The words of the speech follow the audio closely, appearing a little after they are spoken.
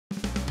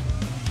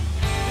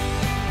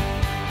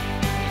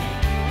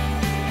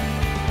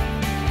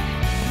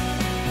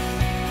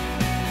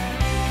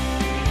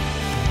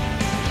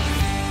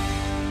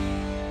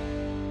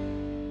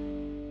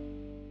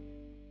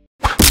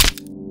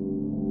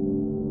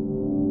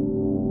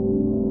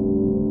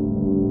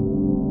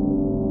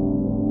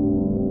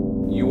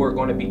are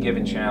going to be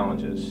given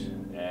challenges,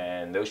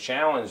 and those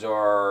challenges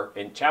are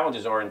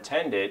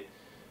intended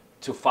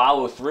to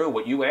follow through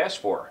what you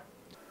ask for.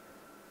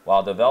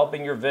 While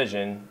developing your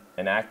vision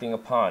and acting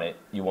upon it,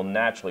 you will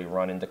naturally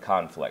run into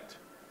conflict.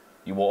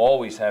 You will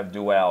always have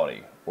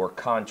duality or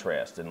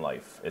contrast in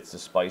life. It's the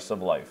spice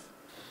of life.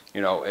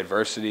 You know,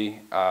 adversity.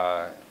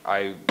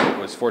 I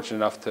was fortunate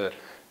enough to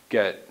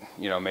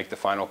make the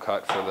final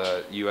cut for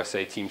the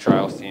USA team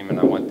trials team, and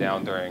I went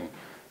down during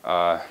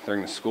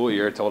the school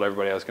year. Told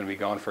everybody I was going to be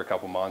gone for a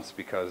couple months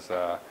because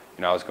I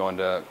was going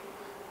to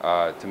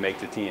make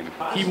the team.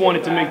 He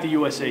wanted to make the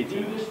USA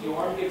team,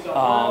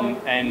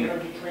 and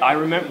I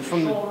remember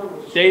from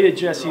the day that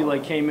Jesse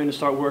came in to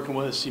start working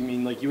with us. I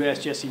mean, you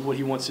asked Jesse what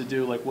he wants to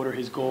do, what are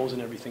his goals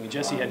and everything. And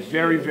Jesse had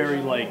very,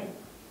 very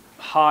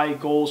high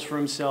goals for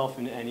himself,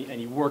 and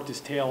he worked his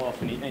tail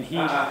off, and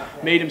he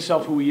made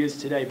himself who he is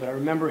today. But I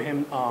remember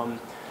him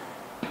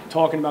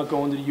talking about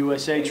going to the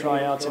USA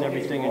tryouts and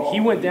everything, and he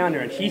went down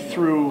there and he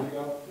threw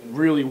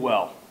really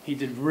well. He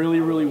did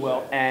really, really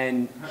well,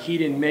 and he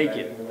didn't make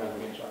it.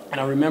 And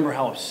I remember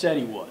how upset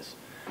he was.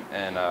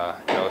 And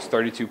it was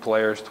 32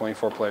 players,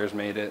 24 players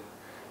made it.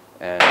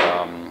 And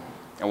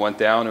I went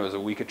down. It was a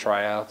week of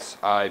tryouts.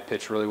 I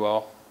pitched really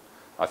well.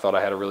 I thought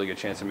I had a really good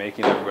chance of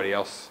making it. Everybody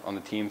else on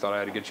the team thought I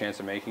had a good chance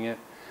of making it.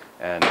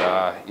 And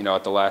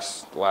at the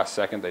last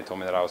second, they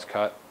told me that I was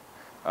cut.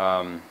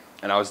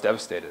 And I was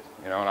devastated.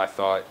 And I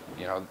thought,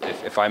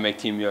 if I make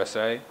Team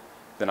USA,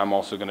 then I'm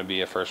also going to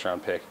be a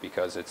first-round pick,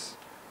 because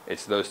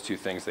it's those two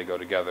things, they go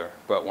together.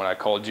 But when I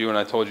called you and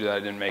I told you that I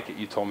didn't make it,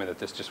 you told me that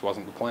this just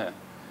wasn't the plan.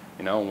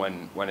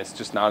 When it's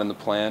just not in the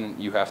plan,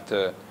 you have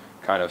to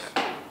kind of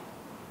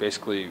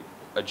basically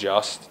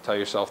adjust, tell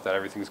yourself that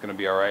everything's going to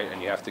be all right,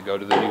 and you have to go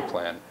to the new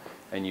plan,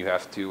 and you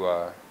have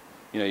to,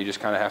 you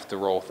just kind of have to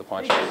roll with the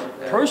punches.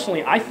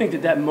 Personally, I think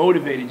that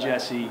motivated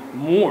Jesse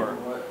more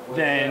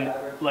than,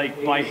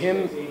 by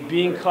him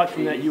being cut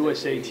from that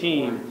USA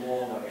team.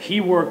 He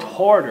worked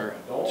harder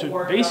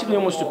to basically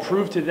almost to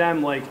prove to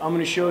them, I'm going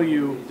to show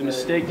you the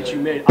mistake that you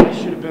made. I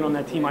should have been on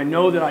that team. I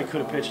know that I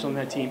could have pitched on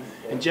that team.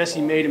 And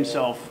Jesse made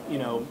himself,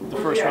 the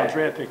first-round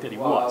draft pick that he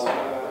was.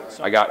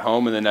 I got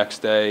home, and the next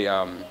day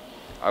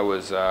I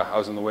was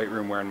in the weight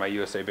room wearing my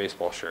USA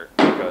baseball shirt,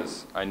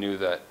 because I knew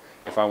that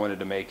if I wanted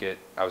to make it,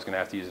 I was going to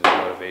have to use it as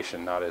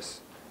motivation, not as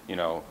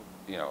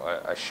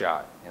a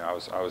shot. I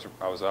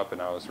was up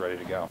and I was ready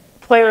to go.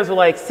 Players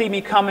would see me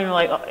coming,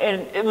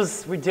 and it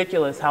was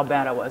ridiculous how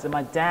bad I was. And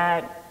my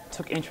dad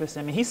took interest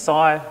in me. He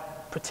saw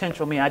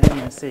potential in me I didn't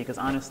even see, because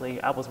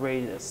honestly, I was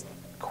ready to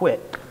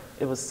quit.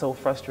 It was so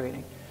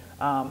frustrating.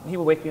 He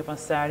would wake me up on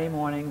Saturday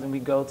mornings, and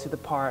we'd go to the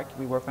park.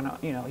 We work on,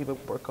 he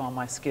would work on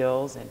my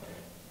skills and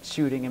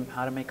shooting and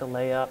how to make a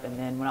layup. And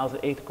then when I was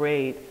in 8th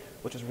grade,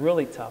 which was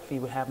really tough, he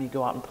would have me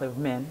go out and play with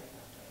men.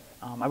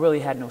 I really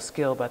had no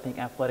skill, but I think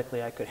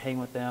athletically I could hang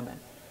with them, and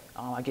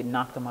I get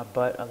knocked on my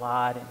butt a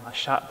lot, and my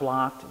shot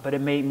blocked. But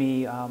it made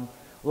me a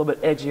little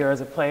bit edgier as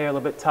a player, a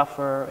little bit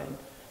tougher,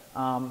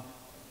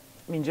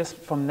 and just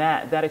from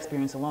that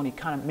experience alone, it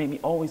kind of made me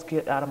always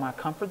get out of my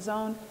comfort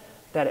zone.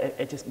 That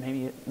it just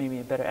made me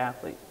a better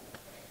athlete.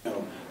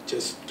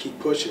 Just keep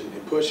pushing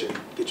and pushing.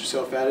 Get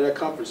yourself out of that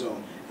comfort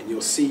zone, and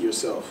you'll see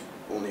yourself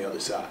on the other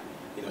side.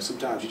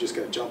 Sometimes you just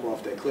got to jump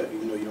off that cliff,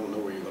 even though you don't know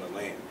where you're going to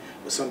land.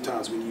 But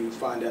sometimes when you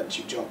find out that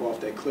you jump off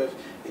that cliff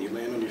and you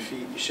land on your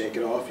feet, you shake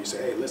it off, you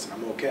say, hey, listen,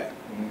 I'm okay.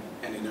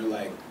 And then they're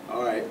like,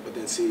 all right. But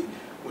then see,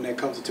 when that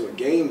comes into a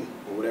game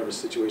or whatever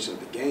situation of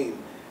the game,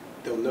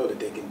 they'll know that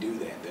they can do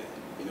that then.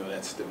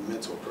 That's the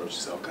mental approach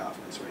to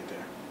self-confidence right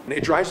there.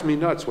 It drives me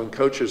nuts when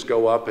coaches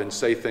go up and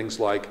say things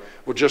like,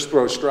 well, just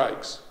throw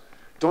strikes.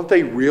 Don't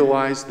they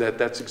realize that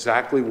that's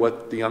exactly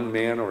what the young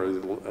man or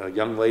a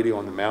young lady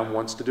on the mound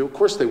wants to do? Of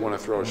course they want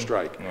to throw a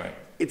strike. Right.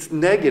 It's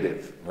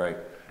negative. Right.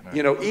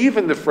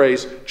 Even the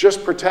phrase,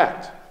 just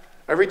protect.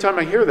 Every time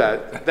I hear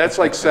that, that's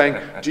like saying,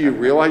 do you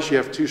realize you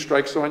have 2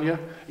 strikes on you?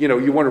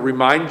 You want to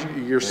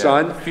remind your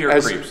son.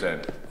 Fear creeps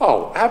in.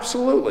 Oh,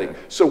 absolutely.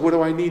 So what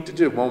do I need to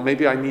do? Well,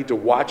 maybe I need to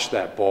watch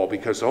that ball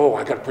because,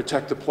 I got to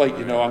protect the plate.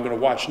 I'm going to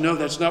watch. No,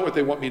 that's not what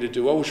they want me to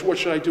do. Oh, what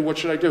should I do? What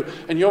should I do?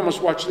 And you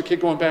almost watch the kid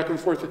going back and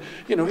forth.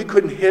 He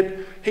couldn't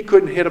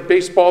hit a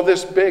baseball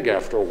this big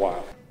after a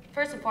while.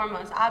 First and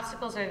foremost,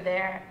 obstacles are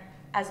there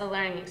as a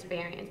learning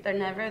experience. They're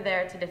never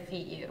there to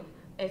defeat you.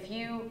 If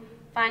you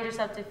find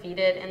yourself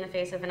defeated in the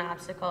face of an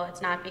obstacle,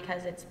 it's not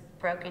because it's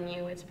broken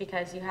you, it's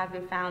because you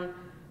haven't found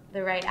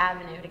the right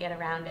avenue to get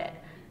around it.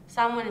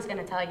 Someone is going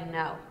to tell you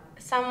no.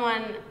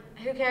 Someone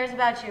who cares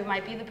about you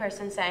might be the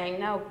person saying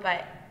no,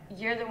 but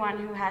you're the one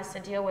who has to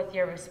deal with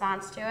your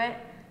response to it.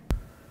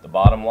 The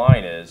bottom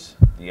line is,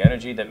 the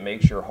energy that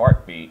makes your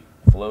heart beat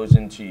flows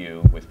into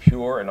you with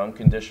pure and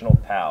unconditional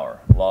power,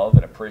 love,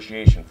 and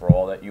appreciation for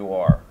all that you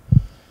are.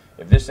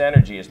 If this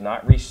energy is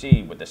not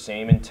received with the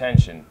same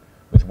intention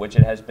with which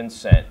it has been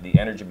sent, the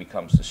energy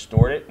becomes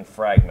distorted and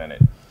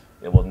fragmented.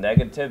 It will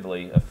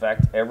negatively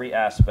affect every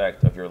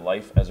aspect of your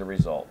life as a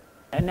result.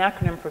 An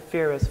acronym for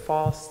FEAR is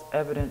false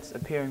evidence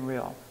appearing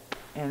real.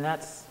 And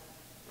that's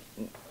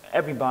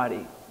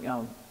everybody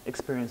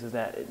experiences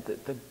that.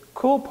 The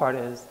cool part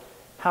is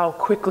how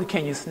quickly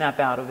can you snap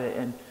out of it.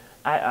 And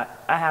I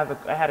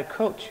had a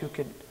coach who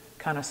could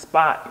kind of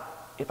spot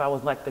if I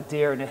was like the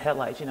deer in the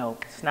headlights, you know,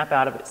 snap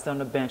out of it, sit on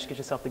the bench, get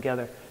yourself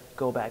together,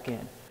 go back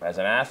in. As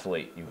an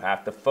athlete, you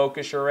have to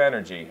focus your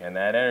energy, and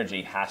that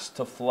energy has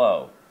to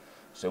flow.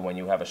 So when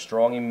you have a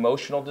strong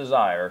emotional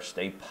desire,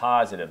 stay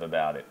positive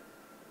about it.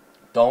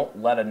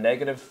 Don't let a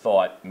negative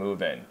thought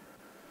move in.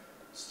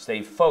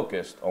 Stay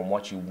focused on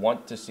what you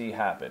want to see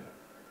happen.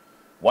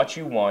 What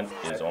you want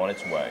is on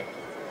its way.